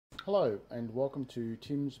Hello and welcome to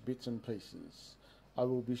Tim's Bits and Pieces. I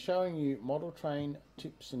will be showing you model train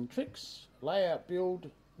tips and tricks, layout build,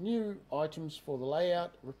 new items for the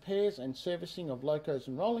layout, repairs and servicing of locos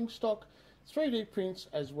and rolling stock, 3D prints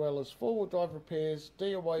as well as four-wheel drive repairs,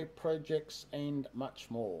 DIY projects and much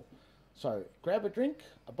more. So grab a drink,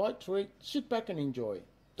 a bite to eat, sit back and enjoy.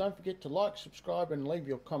 Don't forget to like, subscribe and leave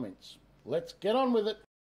your comments. Let's get on with it.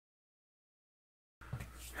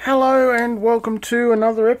 Hello and welcome to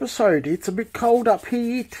another episode. It's a bit cold up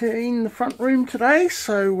here in the front room today,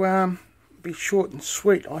 so be short and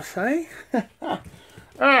sweet, I say.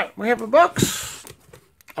 Alright, we have a box.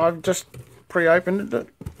 I've just pre-opened it.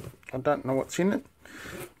 I don't know what's in it,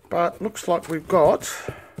 but looks like we've got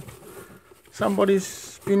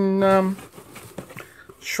somebody's been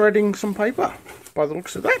shredding some paper by the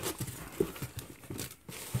looks of that.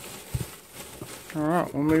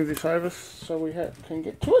 Alright, we'll move this over so we can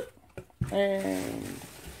get to it. And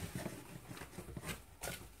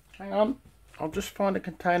hang on, I'll just find a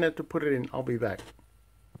container to put it in. I'll be back.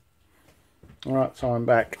 Alright, so I'm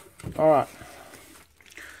back. Alright,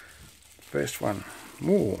 first one.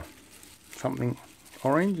 Ooh, something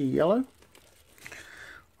orangey yellow.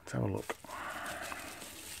 Let's have a look.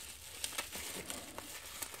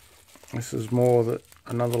 This is more that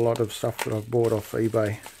another lot of stuff that I've bought off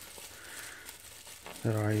eBay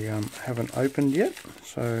that I haven't opened yet,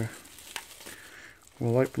 so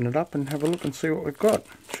we'll open it up and have a look and see what we've got,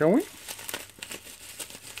 shall we?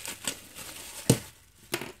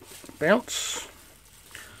 Bounce.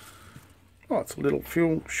 Oh, it's a little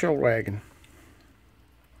fuel shell wagon.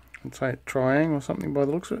 I'd say Tri-ang or something by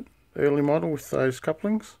the looks of it. Early model with those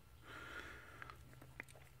couplings.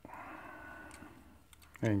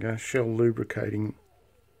 There you go, shell lubricating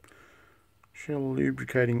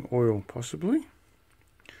oil possibly.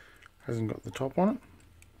 Hasn't got the top on it.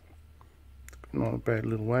 Not a bad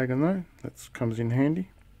little wagon though. That comes in handy.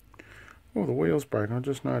 Oh, the wheel's broken. I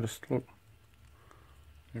just noticed. Look,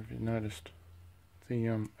 have you noticed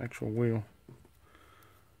the actual wheel?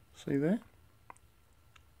 See there?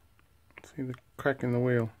 See the crack in the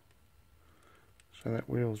wheel? So that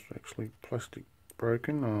wheel's actually plastic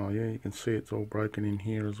broken. Oh yeah, you can see it's all broken in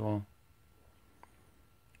here as well.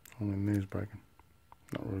 All in there's broken.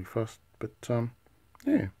 Not really fussed, but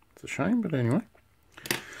yeah. It's a shame, but anyway.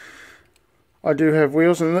 I do have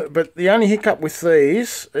wheels, but the only hiccup with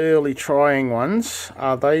these early Tri-ang ones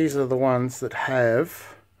are these are the ones that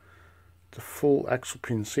have the full axle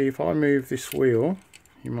pin. See, if I move this wheel,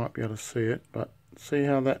 you might be able to see it, but see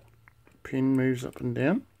how that pin moves up and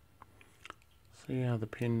down? See how the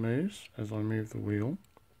pin moves as I move the wheel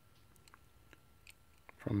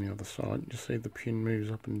from the other side. You see the pin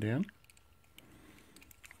moves up and down?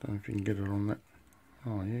 Don't know if you can get it on that.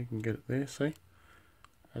 Oh yeah, you can get it there, see?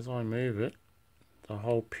 As I move it, the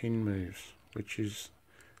whole pin moves,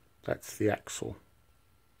 that's the axle.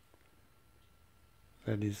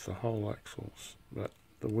 That is the whole axles, but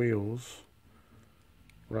the wheels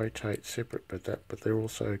rotate separate, but they're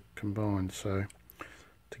also combined, so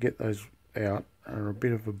to get those out are a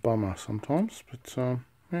bit of a bummer sometimes, but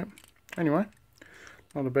yeah, anyway,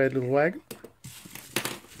 not a bad little wagon.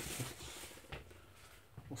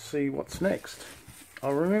 We'll see what's next. I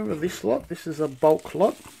remember this lot. This is a bulk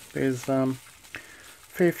lot. There's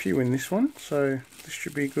fair few in this one, so this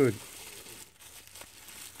should be good.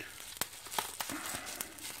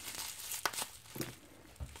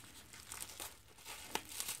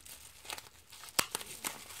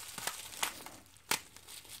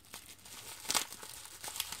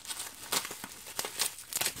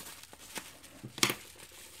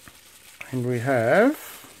 And we have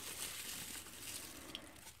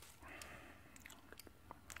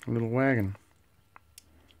a little wagon.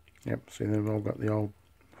 Yep, see they've all got the old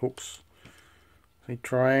hooks. See,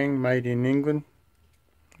 Tri-ang, made in England.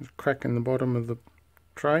 There's a crack in the bottom of the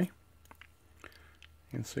tray. You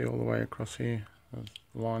can see all the way across here. There's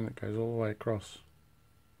a line that goes all the way across.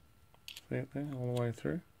 See it there, all the way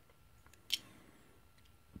through.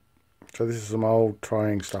 So this is some old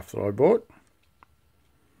Tri-ang stuff that I bought.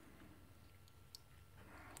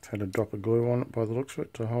 It's had a drop of glue on it by the looks of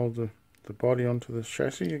it to hold the body onto the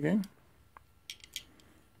chassis again.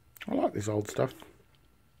 I like this old stuff.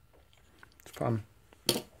 It's fun.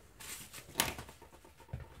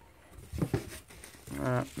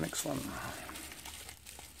 Next one.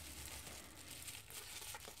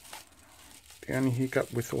 The only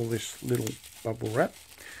hiccup with all this little bubble wrap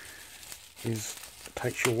is it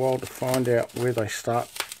takes you a while to find out where they start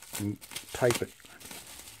and tape it.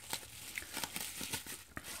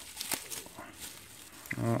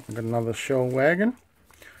 I've got another shell wagon,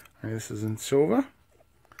 and this is in silver.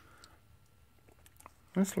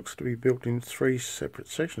 This looks to be built in 3 separate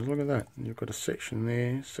sections. Look at that. You've got a section there,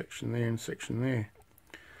 and section there.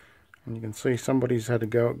 And you can see somebody's had a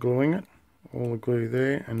go at gluing it. All the glue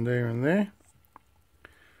there and there and there.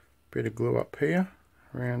 Bit of glue up here,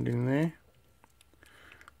 around in there.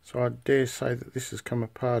 So I dare say that this has come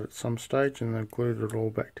apart at some stage and they've glued it all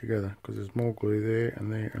back together, because there's more glue there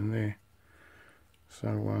and there and there.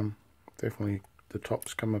 So definitely the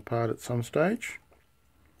top's come apart at some stage.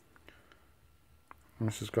 And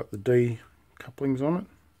this has got the D couplings on it,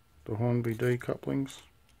 the Hornby D couplings.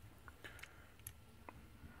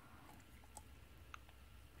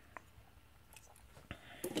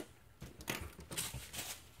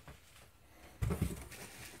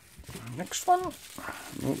 Next one, oh,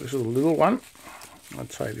 this is a little one.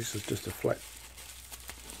 I'd say this is just a flat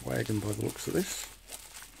wagon by the looks of this.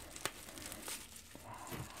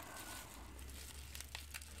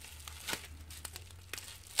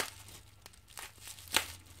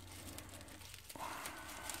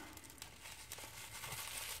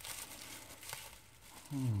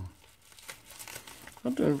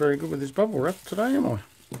 Not doing very good with this bubble wrap today, am I?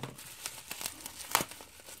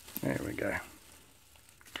 There we go.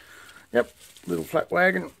 Yep, little flat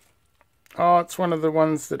wagon. Oh, it's one of the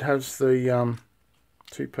ones that has the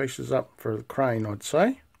 2 pieces up for the crane, I'd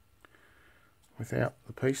say, without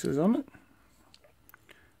the pieces on it.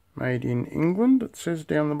 Made in England, it says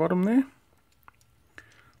down the bottom there.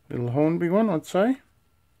 Little Hornby one, I'd say.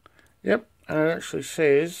 Yep, and it actually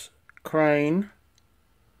says crane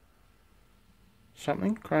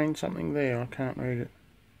something there. I can't read it.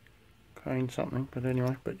 Crane something, but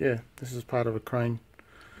anyway, but yeah, this is part of a crane.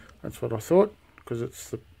 That's what I thought, because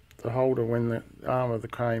it's the holder when the arm of the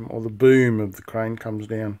crane, or the boom of the crane, comes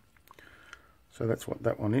down. So that's what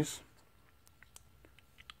that one is.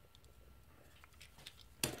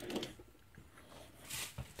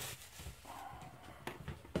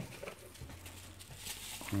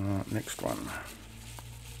 Alright, next one.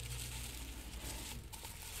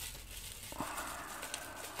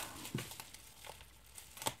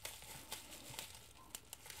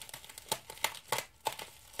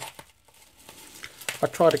 I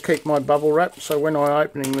try to keep my bubble wrap, so when I'm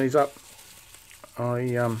opening these up,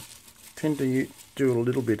 I tend to do it a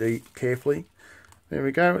little bit carefully. There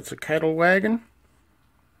we go, it's a cattle wagon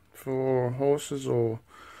for horses or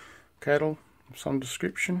cattle of some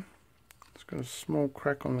description. It's got a small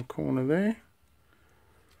crack on the corner there.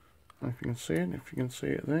 I don't know if you can see it, if you can see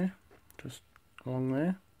it there, just along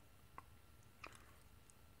there.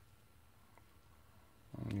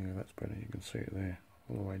 Oh, yeah, that's better, you can see it there,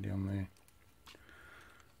 all the way down there.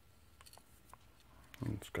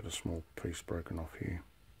 And it's got a small piece broken off here.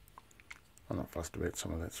 I'm not fussed about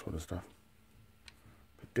some of that sort of stuff.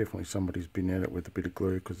 But definitely somebody's been at it with a bit of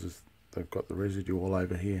glue, because they've got the residue all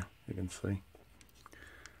over here, you can see.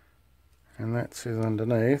 And that says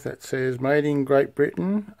underneath, that says made in Great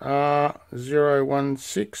Britain,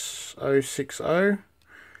 R016060. And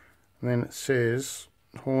then it says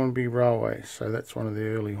Hornby Railway, so that's one of the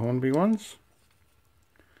early Hornby ones.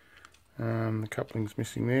 The coupling's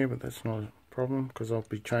missing there, but that's not a problem, because I'll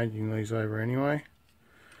be changing these over anyway.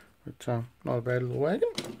 But not a bad little wagon.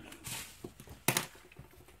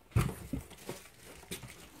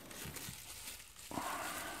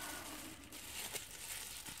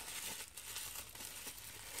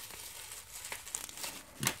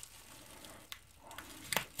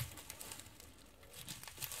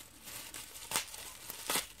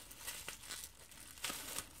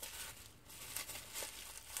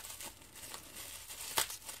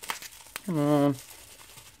 Come on.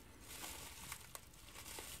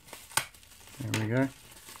 There we go.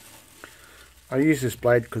 I use this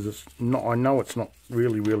blade because it's not, I know it's not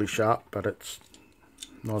really sharp, but it's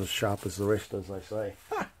not as sharp as the rest, as they say.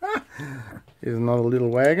 Here's another little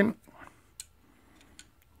wagon.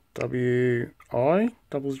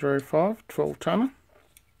 WI005 12 tonner.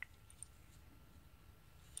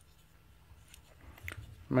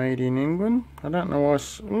 Made in England. I don't know why.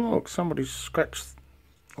 Look, somebody's scratched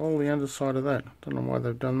all the underside of that. Don't know why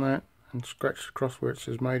they've done that and scratched across where it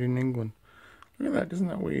says made in England. Look at that, isn't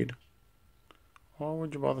that weird? Why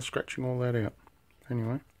would you bother scratching all that out?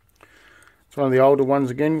 Anyway, it's one of the older ones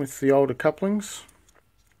again with the older couplings,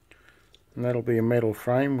 and that'll be a metal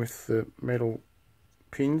frame with the metal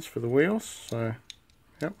pins for the wheels. So,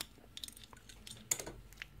 yep.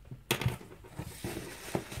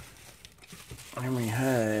 And we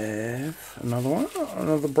have another one,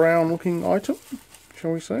 another brown looking item,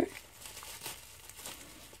 shall we say.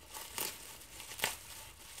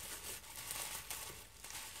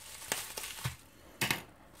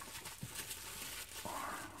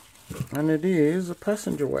 And it is a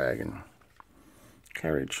passenger wagon.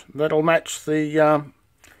 carriage. That'll match the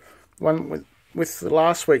one with the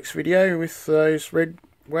last week's video with those red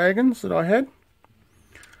wagons that I had.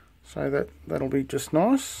 So that'll be just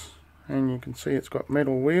nice. And you can see it's got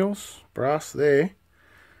metal wheels, brass there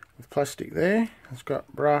with plastic there. It's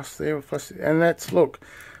got brass there with plastic, and that's, look,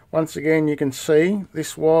 once again you can see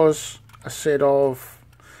this was a set of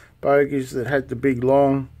bogies that had the big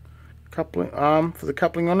long coupling arm for the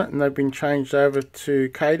coupling on it, and they've been changed over to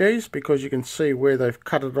KDs because you can see where they've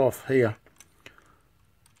cut it off here.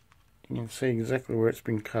 You can see exactly where it's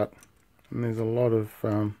been cut, and there's a lot of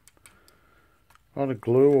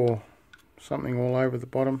glue or something all over the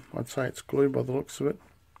bottom. I'd say it's glue by the looks of it.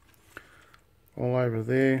 All over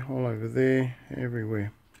there,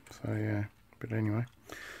 everywhere. So yeah, but anyway,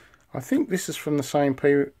 I think this is from the same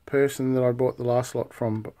person that I bought the last lot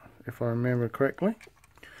from, if I remember correctly.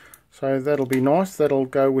 So that'll be nice. That'll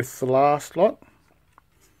go with the last lot.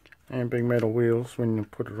 And big metal wheels, when you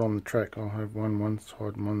put it on the track, I'll have one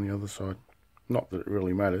side and one the other side. Not that it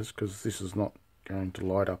really matters, because this is not going to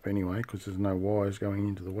light up anyway, because there's no wires going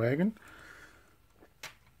into the wagon.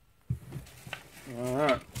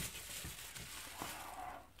 Alright.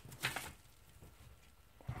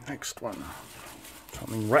 Next one.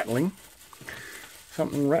 Something rattling.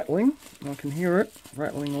 Something rattling. I can hear it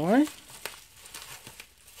rattling away.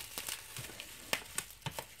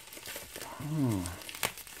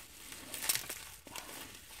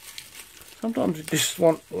 Sometimes you just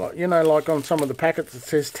want, like, you know, like on some of the packets it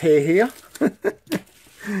says tear here.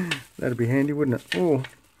 That'd be handy, wouldn't it? Oh,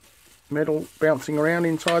 metal bouncing around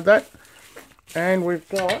inside that. And we've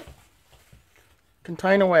got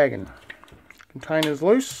container wagon. Container's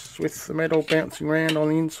loose with the metal bouncing around on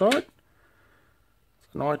the inside.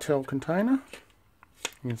 It's an ITEL container.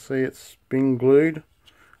 You can see it's been glued.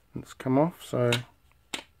 It's come off, so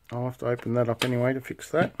I'll have to open that up anyway to fix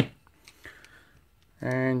that.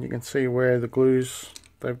 And you can see where the glues,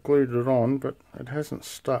 they've glued it on, but it hasn't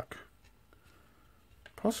stuck.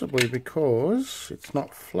 Possibly because it's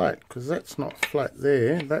not flat, because that's not flat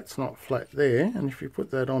there, that's not flat there, and if you put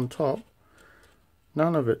that on top,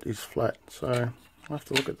 none of it is flat. So I'll have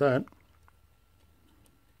to look at that.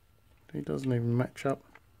 It doesn't even match up.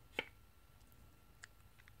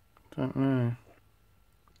 Don't know.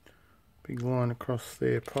 Big line across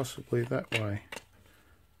there, possibly that way.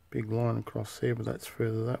 Big line across there, but that's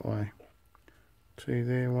further that way. Two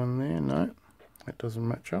there, one there. No, that doesn't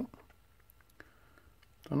match up.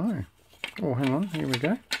 Don't know. Oh, hang on. Here we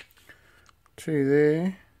go. Two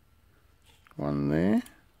there, one there.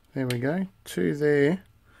 There we go. Two there.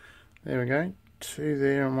 There we go. Two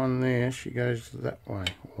there and one there. She goes that way.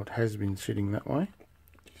 Or it has been sitting that way.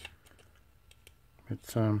 But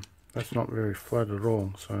that's not very flat at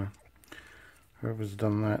all. So whoever's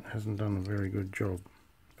done that hasn't done a very good job.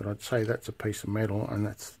 But I'd say that's a piece of metal and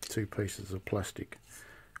that's two pieces of plastic,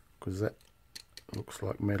 because that looks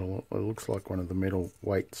like metal. It looks like one of the metal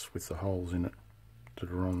weights with the holes in it that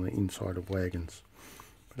are on the inside of wagons.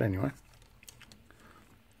 But anyway,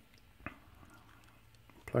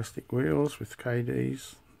 plastic wheels with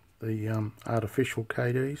KDs, the artificial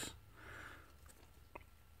KDs.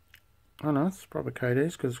 Oh no, it's probably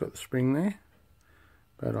KDs because it's got the spring there,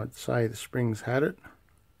 but I'd say the springs had it.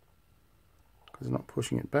 It's not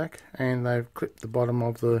pushing it back, and they've clipped the bottom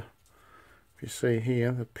of the, if you see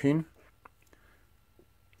here, the pin's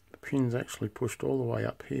actually pushed all the way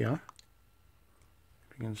up here,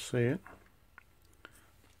 if you can see it.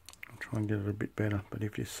 I'll try and get it a bit better, but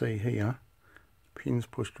if you see here, the pin's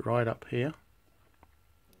pushed right up here.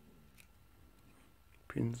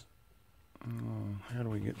 Pins, oh, how do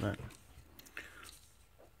we get that?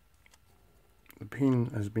 The pin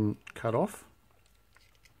has been cut off,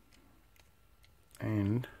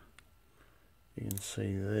 and you can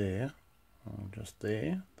see there, just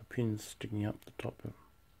there, the pin's sticking up the top of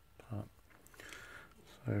part.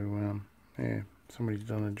 So yeah, somebody's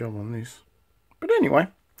done a job on this. But anyway,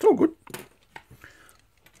 it's all good.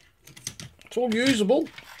 It's all usable.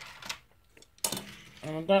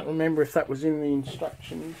 And I don't remember if that was in the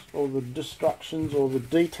instructions or the instructions or the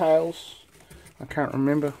details. I can't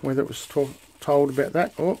remember whether it was told about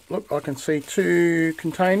that. Oh, look, I can see two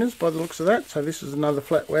containers by the looks of that. So this is another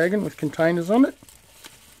flat wagon with containers on it.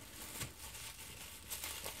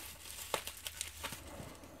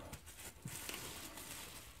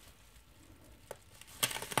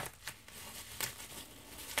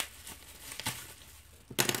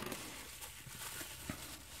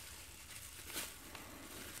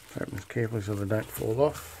 Open this carefully so they don't fall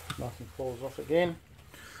off. Nothing falls off again.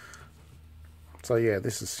 So yeah,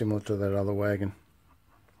 this is similar to that other wagon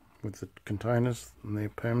with the containers, and they're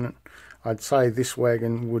permanent. I'd say this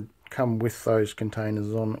wagon would come with those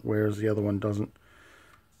containers on it, whereas the other one doesn't.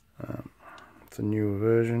 It's a newer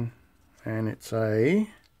version, and it's a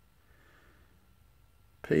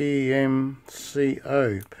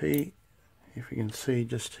PMCO. If you can see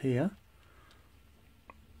just here,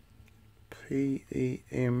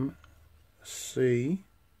 PMCO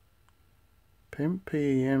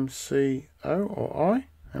or I,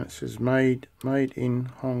 and it says made in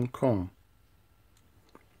Hong Kong.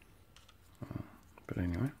 But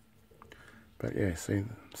anyway, but yeah, see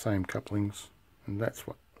the same couplings, and that's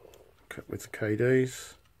what with the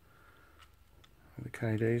KDs.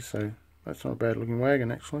 So that's not a bad looking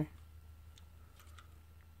wagon actually.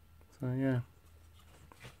 So yeah,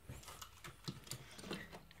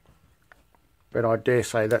 but I dare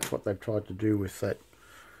say that's what they've tried to do with that.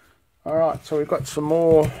 Alright, so we've got some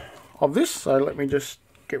more of this, so let me just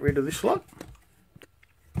get rid of this lot.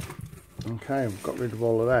 Okay, we've got rid of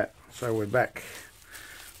all of that, so we're back.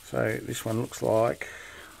 So this one looks like,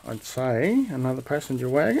 I'd say, another passenger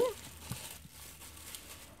wagon.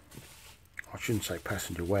 I shouldn't say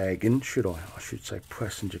passenger wagon, should I? I should say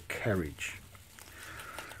passenger carriage.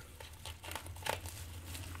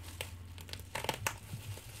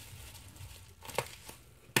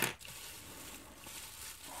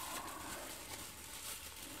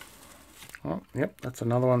 Oh, yep, that's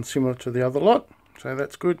another one similar to the other lot, so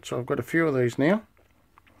that's good. So I've got a few of these now.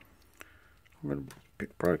 I've got a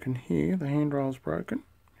bit broken here, the handrail's broken,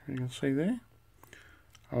 you can see there.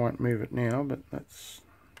 I won't move it now, but that's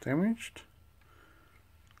damaged.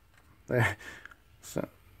 They've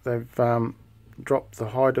dropped the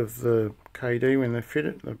height of the KD when they fit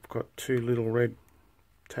it. They've got two little red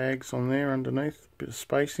tags on there underneath, a bit of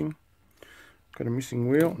spacing. Got a missing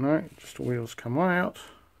wheel, no, just the wheels come out.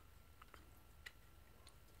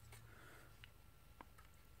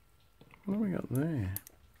 What have we got there?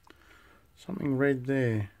 Something red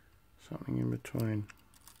there. Something in between.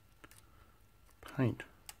 Paint.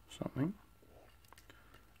 Something.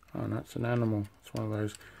 Oh no, it's an animal. It's one of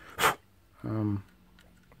those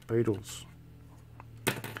beetles.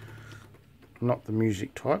 Not the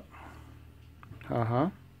music type. Haha.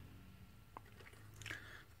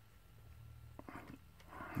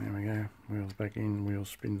 There we go. Wheels back in. Wheel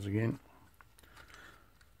spins again.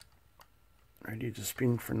 Ready to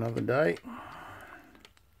spin for another day.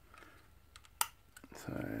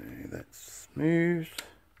 So that's moved.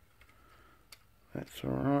 That's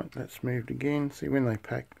alright. That's moved again. See, when they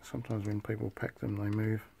pack, sometimes when people pack them they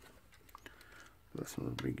move. But that's not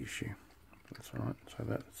a big issue. That's alright. So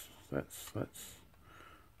that's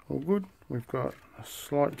all good. We've got a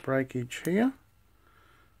slight breakage here.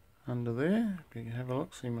 Under there. If you can have a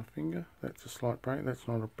look, see my finger. That's a slight break. That's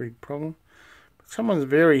not a big problem. Someone's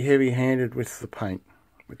very heavy-handed with the paint,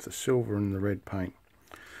 with the silver and the red paint.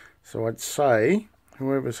 So I'd say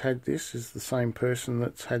whoever's had this is the same person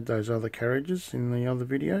that's had those other carriages in the other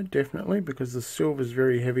video, definitely, because the silver's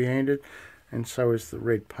very heavy-handed and so is the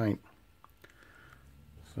red paint.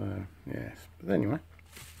 So, yes, but anyway.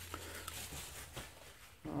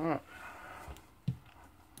 Alright.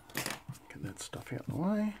 Get that stuff out of the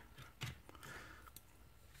way.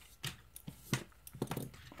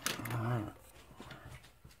 Alright.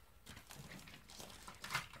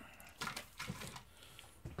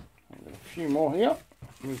 A few more here.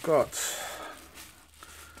 We've got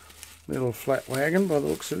a little flat wagon by the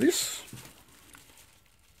looks of this.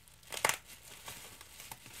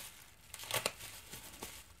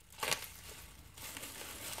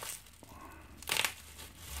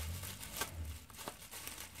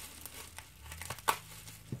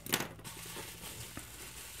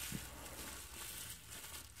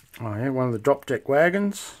 Oh yeah, one of the drop deck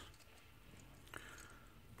wagons.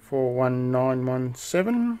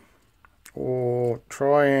 41917. Or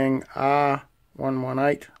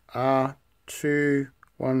Tri-angR118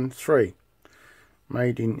 R213,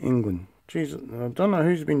 made in England. Jeez, I don't know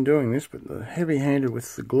who's been doing this, but they're heavy-handed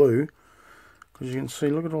with the glue, because you can see,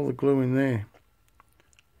 look at all the glue in there.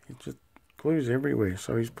 It just glues everywhere.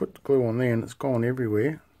 So he's put the glue on there, and it's gone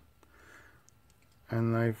everywhere.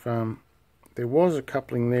 And they've there was a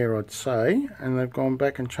coupling there, I'd say, and they've gone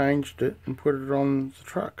back and changed it and put it on the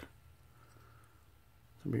truck.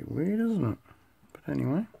 It's a bit weird, isn't it? But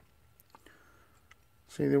anyway.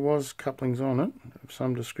 See, there was couplings on it of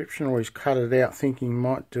some description, or he's cut it out thinking he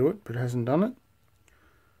might do it, but hasn't done it.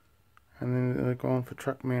 And then they've gone for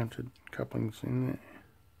truck mounted couplings in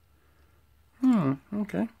there.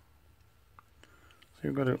 Okay. So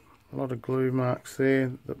you've got a lot of glue marks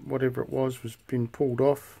there, that whatever it was been pulled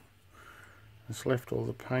off. It's left all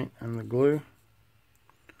the paint and the glue.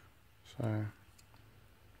 So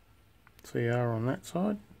CR on that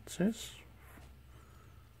side, it says.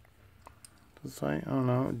 Does it say? Oh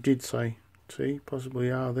no, it did say T,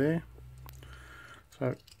 possibly R there.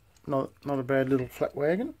 So not a bad little flat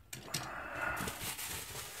wagon.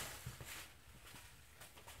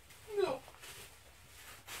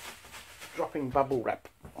 Dropping bubble wrap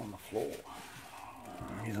on the floor.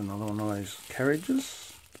 Here's another one of those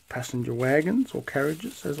carriages, passenger wagons or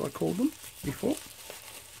carriages as I called them before.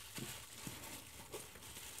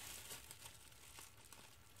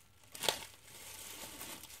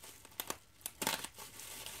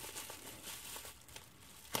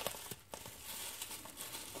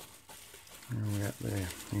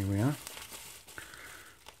 Here we are.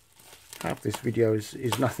 Half this video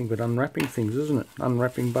is nothing but unwrapping things, isn't it?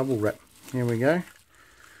 Unwrapping bubble wrap. Here we go.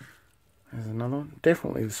 There's another one.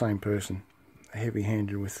 Definitely the same person.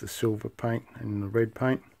 Heavy-handed with the silver paint and the red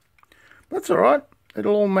paint. That's alright.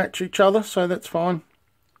 It'll all match each other, so that's fine.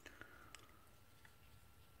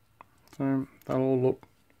 So they'll all look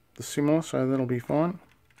similar, so that'll be fine.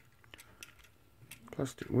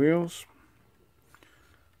 Plastic wheels.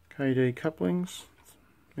 KD couplings.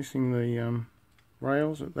 Missing the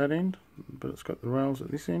rails at that end, but it's got the rails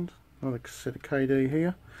at this end. Another set of KD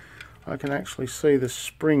here. I can actually see the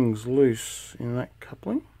springs loose in that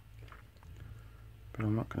coupling, but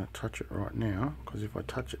I'm not going to touch it right now, because if I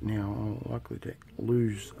touch it now I'm likely to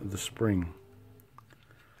lose the spring.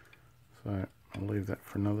 So I'll leave that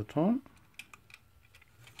for another time.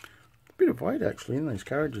 A bit of weight actually in these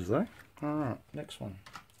carriages though. Alright, next one.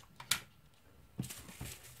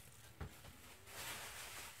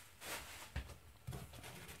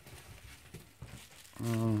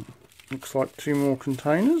 Looks like 2 more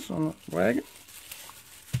containers on the wagon.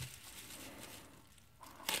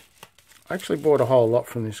 I actually bought a whole lot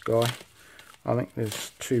from this guy. I think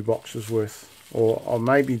there's 2 boxes worth, or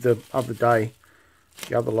maybe the other day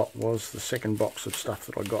the other lot was the second box of stuff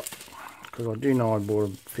that I got, because I do know I bought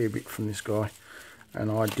a fair bit from this guy.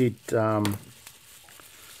 And I did I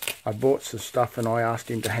bought some stuff and I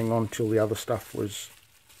asked him to hang on till the other stuff was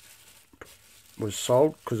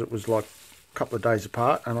sold, because it was like couple of days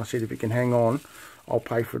apart, and I said if you can hang on I'll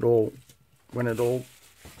pay for it all when it all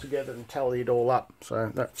together and tally it all up.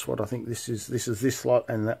 So that's what I think this is. This is this lot,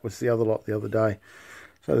 and that was the other lot the other day.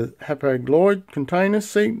 So the Hapag Lloyd containers,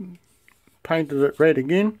 see, painted it red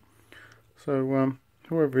again. So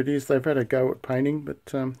whoever it is, they've had a go at painting,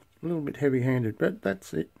 but a little bit heavy-handed, but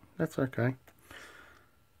that's it. That's okay.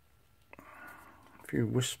 A few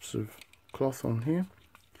wisps of cloth on here.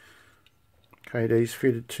 KD's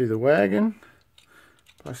fitted to the wagon.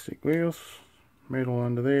 Plastic wheels. Metal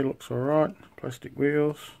under there looks alright. Plastic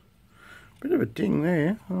wheels. Bit of a ding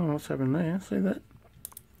there. Oh, what's happened there? See that?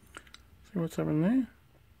 See what's happened there?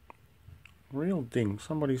 Real ding.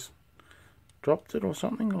 Somebody's dropped it or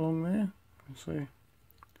something along there. You can see.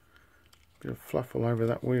 Bit of fluff all over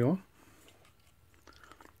that wheel.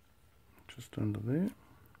 Just under there.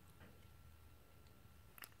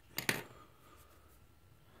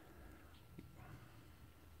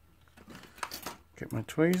 Get my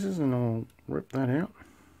tweezers and I'll rip that out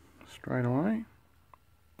straight away,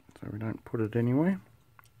 so we don't put it anywhere.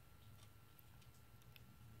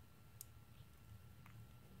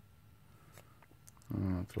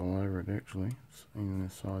 Oh, it's all over it actually. It's in the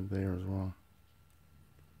side there as well.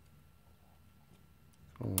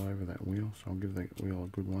 It's all over that wheel, so I'll give that wheel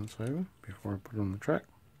a good once over before I put it on the track.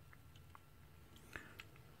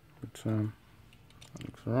 But that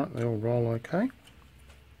looks alright, they all roll okay.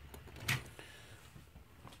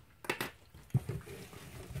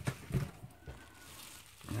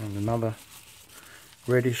 And another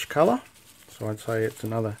reddish colour, so I'd say it's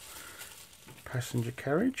another passenger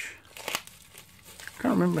carriage.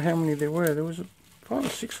 Can't remember how many there were. There was 5 or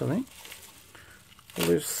 6, I think. Well,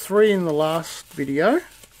 there's 3 in the last video,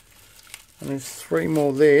 and there's 3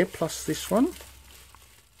 more there plus this one.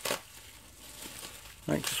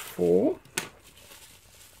 Makes 4.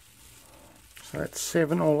 So that's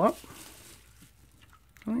 7 all up.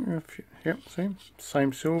 I think there are a few, yep,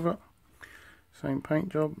 same silver. Same paint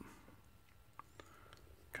job.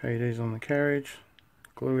 KD's on the carriage.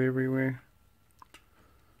 Glue everywhere.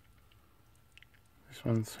 This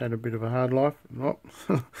one's had a bit of a hard life. Oh,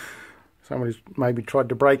 somebody's maybe tried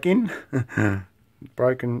to break in.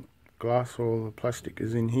 Broken glass, or the plastic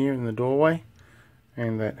is in here in the doorway.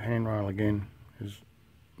 And that handrail again is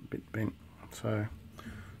a bit bent. So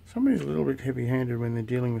somebody's a little bit heavy-handed when they're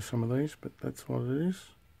dealing with some of these, but that's what it is.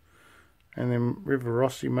 And then River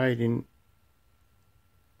Rossi made in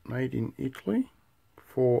Italy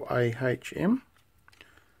for AHM.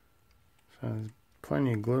 So there's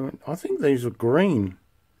plenty of glue. I think these are green.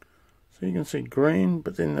 So you can see green,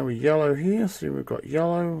 but then there were yellow here. See, we've got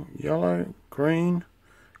yellow, yellow, green,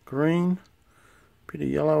 green. Bit of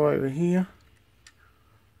yellow over here.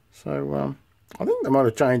 So I think they might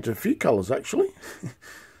have changed a few colours actually.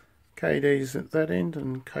 KD's at that end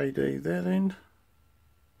and KD that end.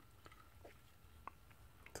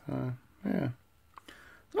 So yeah,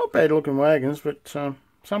 not bad looking wagons, but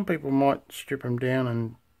some people might strip them down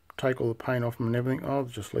and take all the paint off them and everything. I'll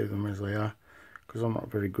just leave them as they are because I'm not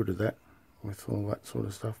very good at that with all that sort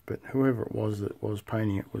of stuff. But whoever it was that was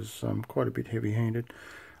painting it was quite a bit heavy-handed.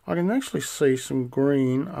 I can actually see some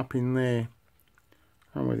green up in there.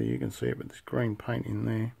 I don't know whether you can see it, but there's green paint in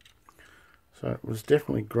there. So it was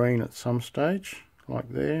definitely green at some stage, like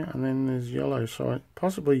there. And then there's yellow, so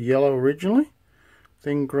possibly yellow originally,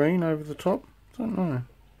 then green over the top. I don't know.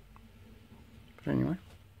 But anyway.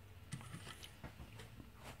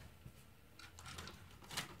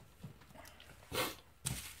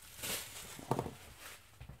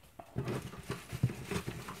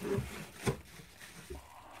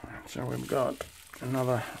 So we've got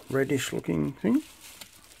another reddish looking thing.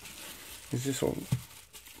 Is this a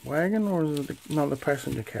wagon or is it another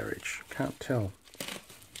passenger carriage? Can't tell.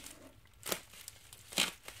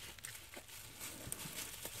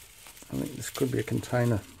 I think this could be a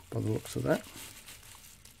container by the looks of that.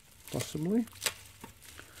 Possibly.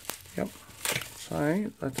 Yep.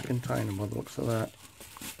 So that's a container by the looks of that.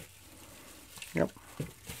 Yep.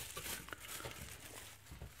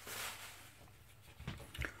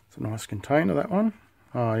 It's a nice container, that one.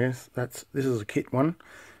 Oh yes, this is a kit one,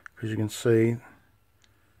 because you can see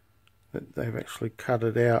that they've actually cut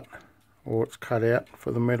it out, or it's cut out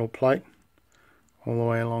for the metal plate all the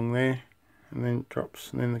way along there, and then it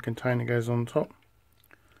drops, and then the container goes on top.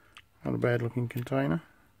 Not a bad looking container.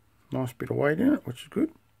 Nice bit of weight in it, which is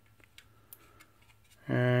good.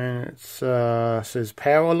 And it says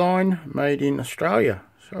power line made in Australia.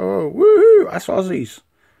 So woohoo, us Aussies.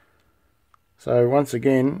 So once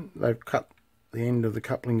again, they've cut the end of the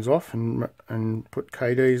couplings off and put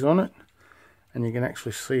KDs on it, and you can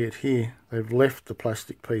actually see it here. They've left the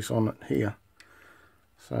plastic piece on it here.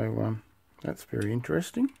 So that's very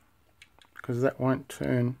interesting, because that won't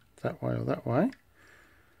turn that way or that way.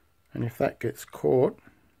 And if that gets caught,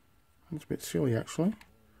 it's a bit silly actually.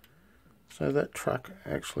 So that truck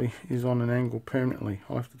actually is on an angle permanently.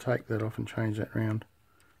 I'll have to take that off and change that round.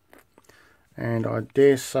 And I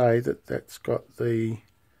dare say that that's got the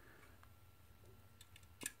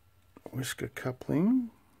whisker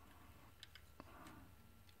coupling.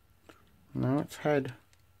 No, it's had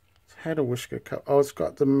a whisker coupling. Oh, it's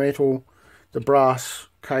got the metal, the brass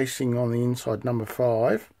casing on the inside, number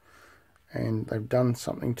 5, and they've done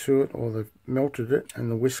something to it, or they've melted it,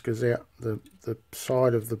 and the whisker's out. The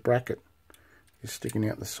side of the bracket is sticking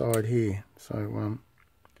out the side here. So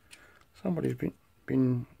somebody's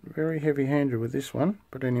been very heavy-handed with this one,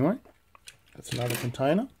 but anyway, that's another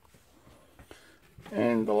container.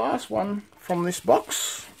 And the last one from this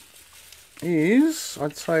box is,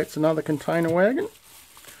 I'd say it's another container wagon,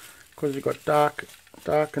 because you've got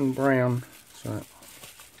dark and brown. So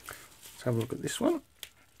let's have a look at this one.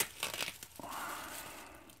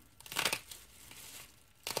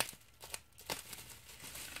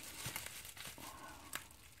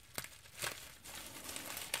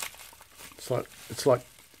 It's like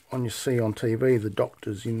when you see on TV the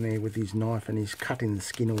doctor's in there with his knife and he's cutting the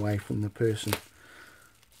skin away from the person.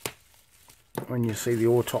 When you see the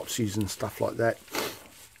autopsies and stuff like that,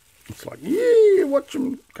 it's like, yeah, watch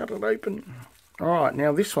them cut it open. Alright,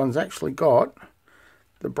 now this one's actually got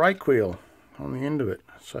the brake wheel on the end of it,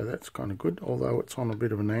 so that's kind of good, although it's on a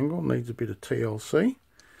bit of an angle, needs a bit of TLC.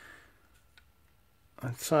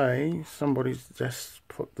 I'd say somebody's just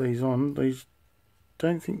put these on. These,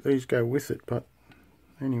 don't think these go with it, but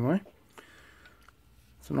anyway,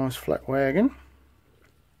 it's a nice flat wagon.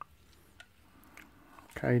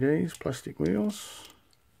 KDs, plastic wheels.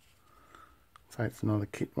 Say it's another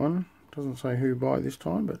kit one. Doesn't say who by this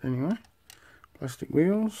time, but anyway, plastic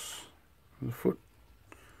wheels. The foot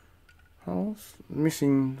holes,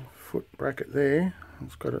 missing foot bracket there.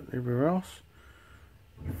 It's got it everywhere else.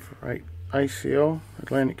 Freight ACL,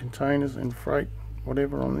 Atlantic containers, and freight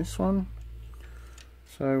whatever on this one.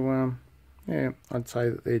 So yeah, I'd say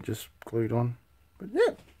that they're just glued on. But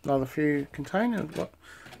yeah, another few containers.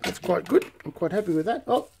 That's quite good. I'm quite happy with that.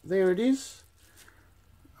 Oh, there it is.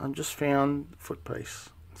 I've just found the foot piece.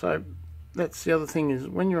 So that's the other thing, is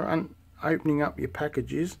when you're opening up your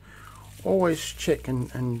packages, always check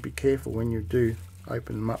and be careful when you do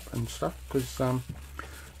open them up and stuff, because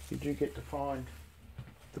you do get to find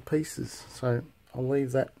the pieces. So I'll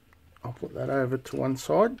leave that. I'll put that over to one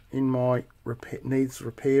side in my needs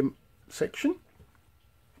repair section.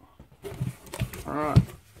 Alright,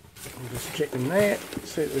 I'm just checking there,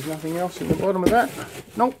 see if there's nothing else in the bottom of that.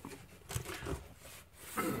 Nope.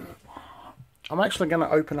 I'm actually going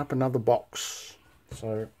to open up another box.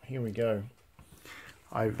 So here we go.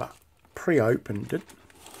 I've pre-opened it.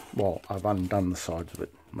 Well, I've undone the sides of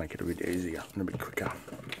it, make it a bit easier and a bit quicker.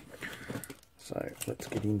 So let's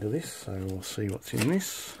get into this. So we'll see what's in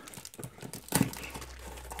this.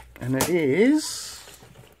 And it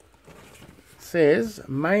says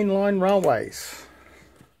Mainline Railways.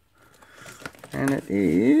 And it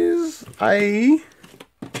is a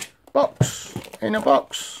box in a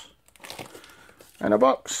box. And a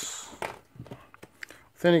box.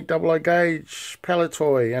 Authentic double O gauge pallet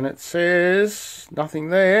toy. And it says nothing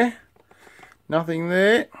there. Nothing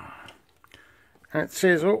there. And it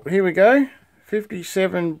says, oh, here we go.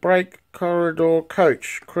 57 brake corridor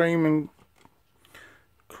coach. Cream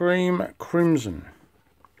crimson.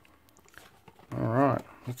 Alright,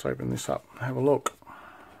 let's open this up and have a look.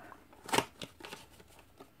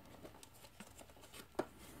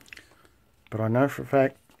 But I know for a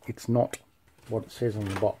fact it's not what it says on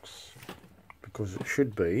the box, because it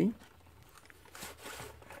should be.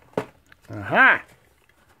 Aha!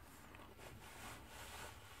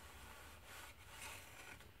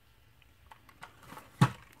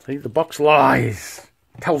 See, the box lies.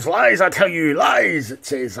 Tells lies, I tell you lies. It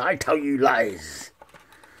says, I tell you lies.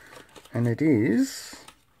 And it is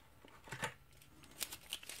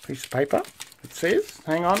a piece of paper. It says,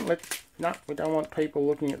 hang on, no, we don't want people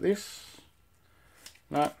looking at this.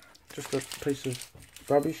 No, just a piece of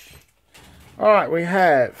rubbish. Alright, we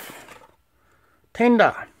have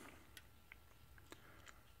tender.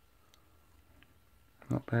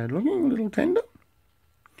 Not bad looking, little tender.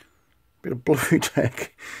 Bit of blue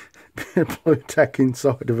tack. Bit of blue tack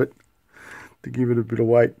inside of it to give it a bit of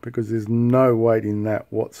weight, because there's no weight in that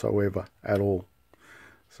whatsoever at all.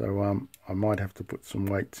 So I might have to put some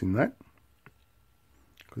weights in that,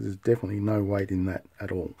 because there's definitely no weight in that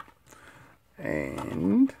at all.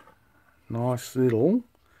 And nice little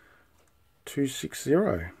 260.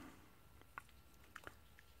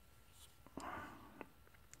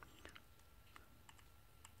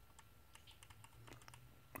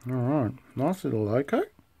 Alright, nice little Loco,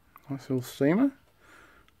 nice little steamer,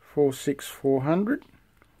 46400.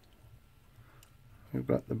 We've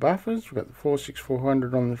got the buffers, we've got the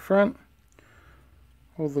 46400 on the front.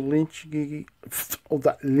 All the linkage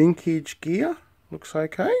gear looks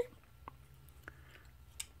okay.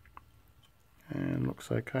 And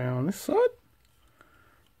looks okay on this side.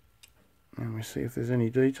 And we see if there's any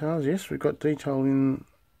details. Yes, we've got detail in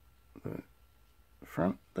the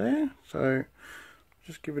front there. So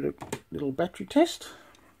just give it a little battery test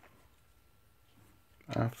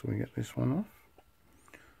after we get this one off.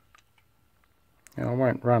 Now I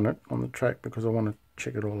won't run it on the track because I want to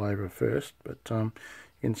check it all over first, but you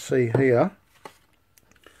can see here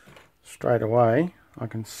straight away, I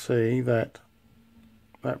can see that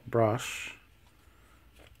that brush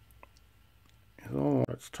is all,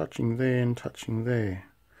 it's touching there and touching there.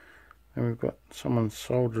 And we've got someone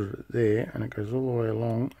soldered it there, and it goes all the way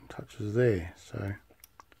along and touches there. So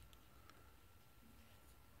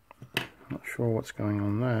not sure what's going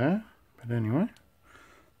on there, but anyway,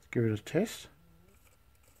 let's give it a test.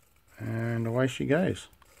 And away she goes.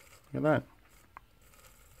 Look at that.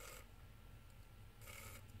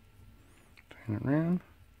 Turn it round.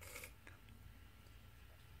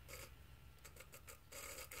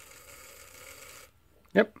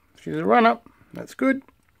 Yep, she's a run-up. That's good.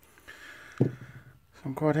 So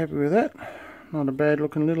I'm quite happy with that. Not a bad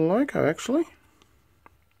looking little Loco, actually.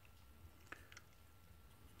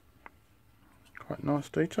 Quite nice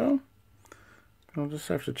detail. I'll just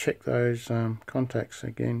have to check those contacts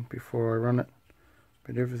again before I run it,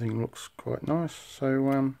 but everything looks quite nice.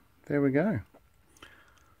 So there we go.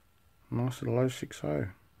 Nice little 060,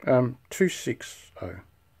 260,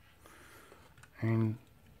 and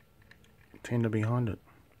tender behind it.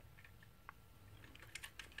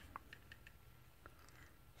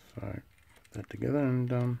 So put that together, and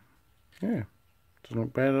yeah, doesn't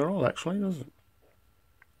look bad at all, actually, does it?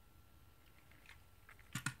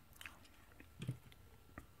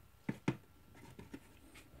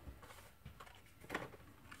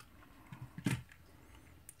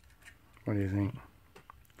 What do you think?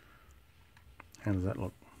 How does that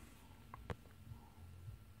look?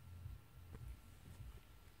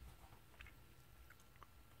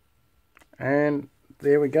 And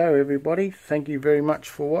there we go, everybody. Thank you very much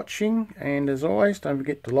for watching, and as always, don't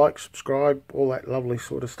forget to like, subscribe, all that lovely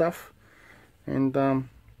sort of stuff. And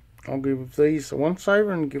I'll give these a once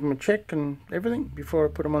over and give them a check and everything before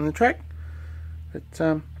I put them on the track.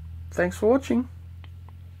 But thanks for watching.